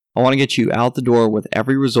I want to get you out the door with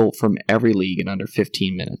every result from every league in under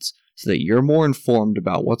 15 minutes, so that you're more informed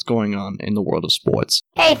about what's going on in the world of sports.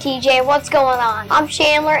 Hey TJ, what's going on? I'm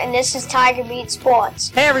Chandler and this is Tiger Beat Sports.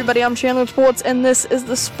 Hey everybody, I'm Chandler Sports and this is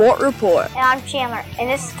the Sport Report. And I'm Chandler and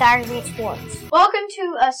this is Tiger Beat Sports. Welcome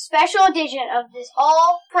to a special edition of this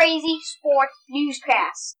all crazy sports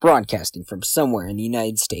newscast. Broadcasting from somewhere in the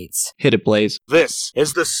United States. Hit it, Blaze. This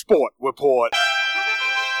is the Sport Report.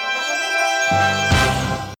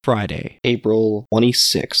 Friday, April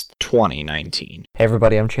 26th, 2019. Hey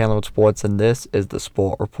everybody, I'm Chandler with Sports, and this is the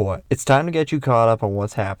Sport Report. It's time to get you caught up on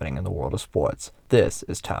what's happening in the world of sports. This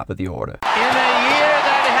is Top of the Order. In a year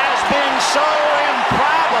that has been so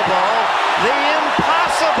improbable, the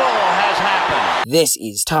impossible has happened. This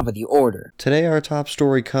is Top of the Order. Today our top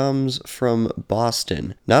story comes from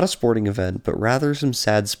Boston. Not a sporting event, but rather some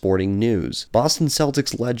sad sporting news. Boston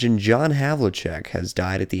Celtics legend John Havlicek has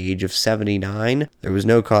died at the age of 79. There was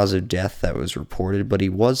no cause of death that was reported, but he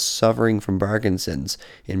was suffering from Parkinson's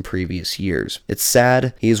in previous years. It's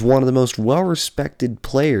sad. He is one of the most well-respected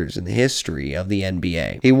players in the history of the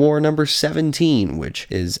NBA. He wore number 17, which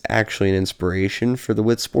is actually an inspiration for the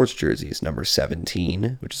With Sports jerseys. Number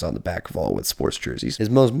 17, which is on the back of all With Sports jerseys. His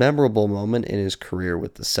most memorable moment in his career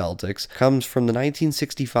with the Celtics comes from the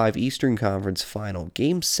 1965 Eastern Conference Final,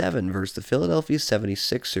 Game 7 versus the Philadelphia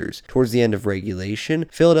 76ers. Towards the end of regulation,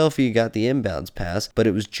 Philadelphia got the inbounds pass, but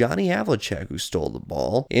it was Johnny Havlicek who stole the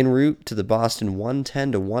ball en route to the Boston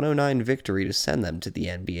 110-109 victory to send them to the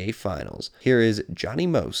NBA Finals. Here is Johnny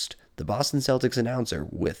Most, the Boston Celtics announcer,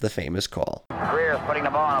 with the famous call. Greer's putting the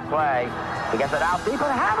ball on a play. He gets it out deep, and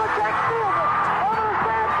Havlicek steals it. Over the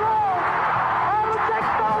stand throws. Havlicek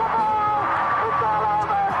stole the ball. It's all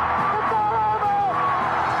over. It's all over.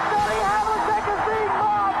 Johnny Havlicek is being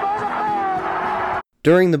mobbed by the fans.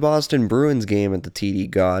 During the Boston Bruins game at the TD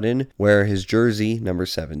Garden, where his jersey, number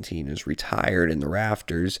 17, is retired in the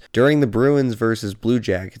rafters, during the Bruins versus Blue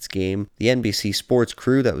Jackets game, the NBC Sports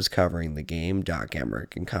crew that was covering the game, Doc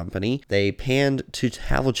Emmerich and company, they panned to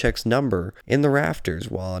Havlicek's number in the rafters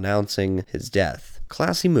while announcing his death.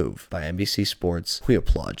 Classy move by NBC Sports. We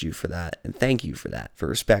applaud you for that, and thank you for that, for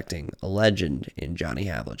respecting a legend in Johnny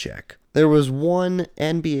Havlicek. There was one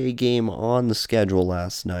NBA game on the schedule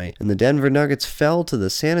last night, and the Denver Nuggets fell to the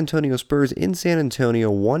San Antonio Spurs in San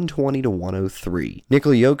Antonio 120-103.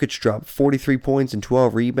 Nikola Jokic dropped 43 points and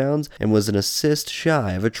 12 rebounds and was an assist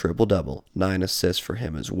shy of a triple-double. 9 assists for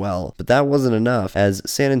him as well. But that wasn't enough, as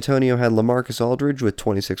San Antonio had LaMarcus Aldridge with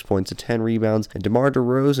 26 points and 10 rebounds, and DeMar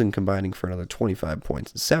DeRozan combining for another 25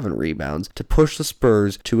 points and 7 rebounds to push the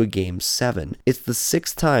Spurs to a Game 7. It's the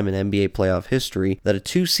 6th time in NBA playoff history that a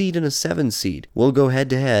 2 seed and a 7 seed will go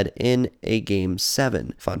head-to-head in a Game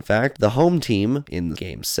 7. Fun fact, the home team in the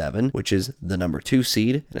Game 7, which is the number 2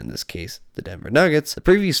 seed, and in this case, the Denver Nuggets, the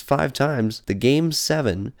previous 5 times the Game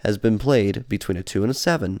 7 has been played between a 2 and a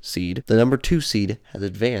 7 seed, the number 2 seed has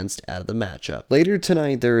advanced out of the matchup. Later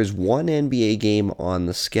tonight, there is one NBA game on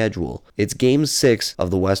the schedule. It's Game 6 of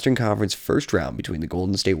the Western Conference first round between the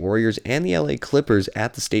Golden State Warriors and the LA Clippers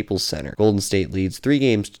at the Staples Center. Golden State leads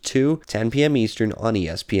 3-2, 10 p.m. Eastern on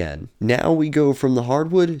ESPN. Now we go from the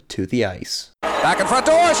hardwood to the ice. Back in front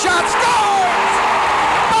door, shot, scores!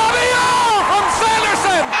 Bobby O from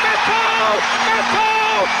Sanderson! Beto!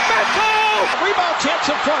 Rebound chance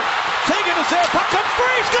in front. Taking is there, puck comes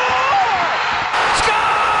free, score!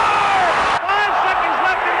 Score! 5 seconds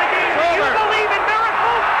left in the game. Do you believe in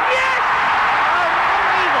miracles? Yes!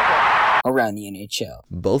 Unbelievable. Around the NHL.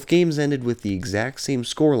 Both games ended with the exact same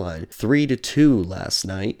scoreline, 3-2 last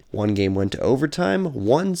night. One game went to overtime,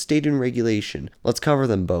 one stayed in regulation. Let's cover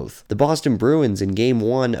them both. The Boston Bruins in Game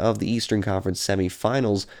 1 of the Eastern Conference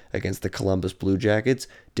semifinals against the Columbus Blue Jackets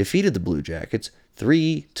defeated the Blue Jackets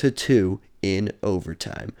 3-2 in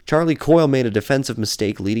overtime. Charlie Coyle made a defensive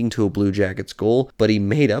mistake leading to a Blue Jackets goal, but he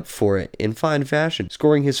made up for it in fine fashion,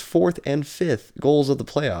 scoring his 4th and 5th goals of the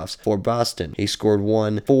playoffs for Boston. He scored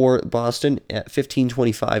one for Boston at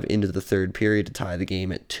 15:25 into the third period to tie the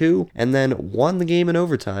game at 2, and then won the game in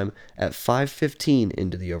overtime at 5:15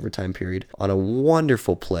 into the overtime period on a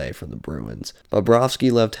wonderful play from the Bruins.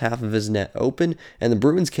 Bobrovsky left half of his net open, and the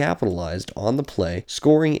Bruins capitalized on the play,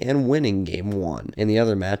 scoring and winning Game 1. In the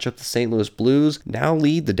other matchup, the St. Louis Blues now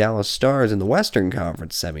lead the Dallas Stars in the Western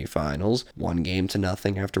Conference semifinals,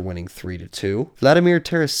 1-0 after winning 3-2. Vladimir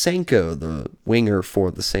Tarasenko, the winger for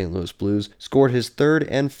the St. Louis Blues, scored his third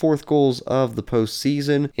and fourth goals of the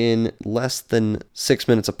postseason in less than 6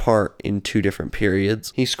 minutes apart in 2 different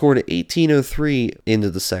periods. He scored at 18:03 into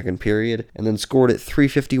the second period, and then scored at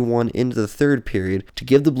 3:51 into the third period to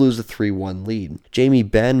give the Blues a 3-1 lead. Jamie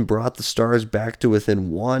Benn brought the Stars back to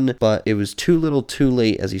within 1, but it was too little too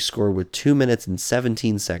late as he scored with 2 minutes and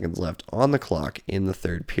 17 seconds left on the clock in the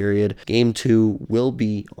third period. Game 2 will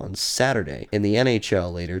be on Saturday. In the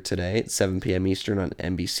NHL later today at 7 p.m. Eastern on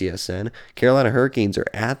NBCSN, Carolina Hurricanes are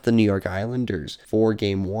at the New York Islanders for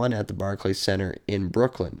Game 1 at the Barclays Center in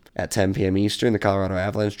Brooklyn. At 10 p.m. Eastern, the Colorado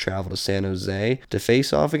Avalanche travel to San Jose to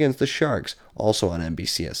face off against the Sharks, also on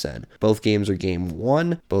NBCSN. Both games are Game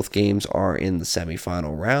 1, both games are in the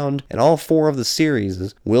semifinal round, and all 4 of the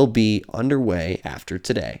series will be underway after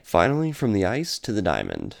today. Finally, from the ice to the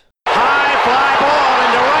diamond. High fly ball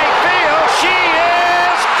into right field. She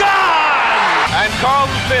is gone! And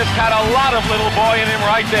Carlton Fisk had a lot of little boy in him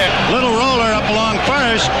right there. Little roller up along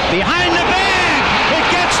first. Behind the bag. It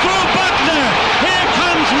gets through Buckner. Here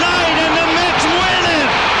comes Knight and the Mets win it.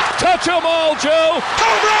 Touch 'em all, Joe.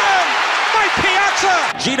 Home run! Mike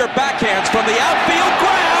Piazza. Jeter backhands from the outfield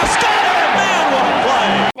grass. Got it! Man, what a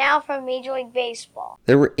play! Now from Major League Baseball.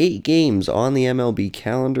 There were 8 games on the MLB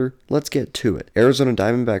calendar. Let's get to it. Arizona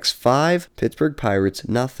Diamondbacks 5, Pittsburgh Pirates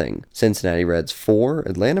nothing. Cincinnati Reds 4,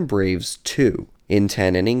 Atlanta Braves 2. In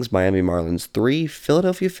 10 innings, Miami Marlins 3,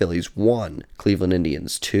 Philadelphia Phillies 1, Cleveland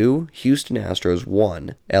Indians 2, Houston Astros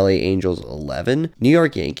 1, LA Angels 11, New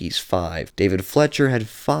York Yankees 5. David Fletcher had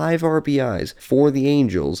 5 RBIs for the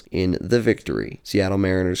Angels in the victory. Seattle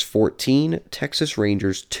Mariners 14, Texas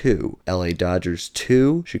Rangers 2, LA Dodgers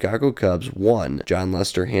 2, Chicago Cubs 1. John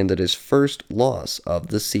Lester handed his first loss of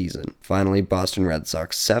the season. Finally, Boston Red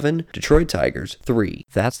Sox 7, Detroit Tigers 3.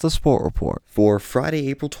 That's the Sport Report. For Friday,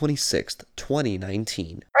 April 26th, 2019.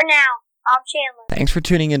 For now, I'm Chandler. Thanks for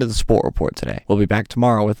tuning into the Sport Report today. We'll be back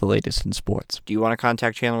tomorrow with the latest in sports. Do you want to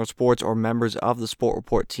contact Chandler Sports or members of the Sport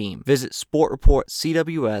Report team? Visit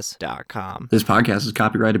sportreportcws.com. This podcast is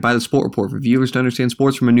copyrighted by the Sport Report for viewers to understand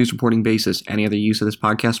sports from a news reporting basis. Any other use of this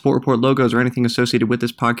podcast, Sport Report logos, or anything associated with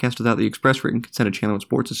this podcast without the express written consent of Chandler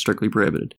Sports is strictly prohibited.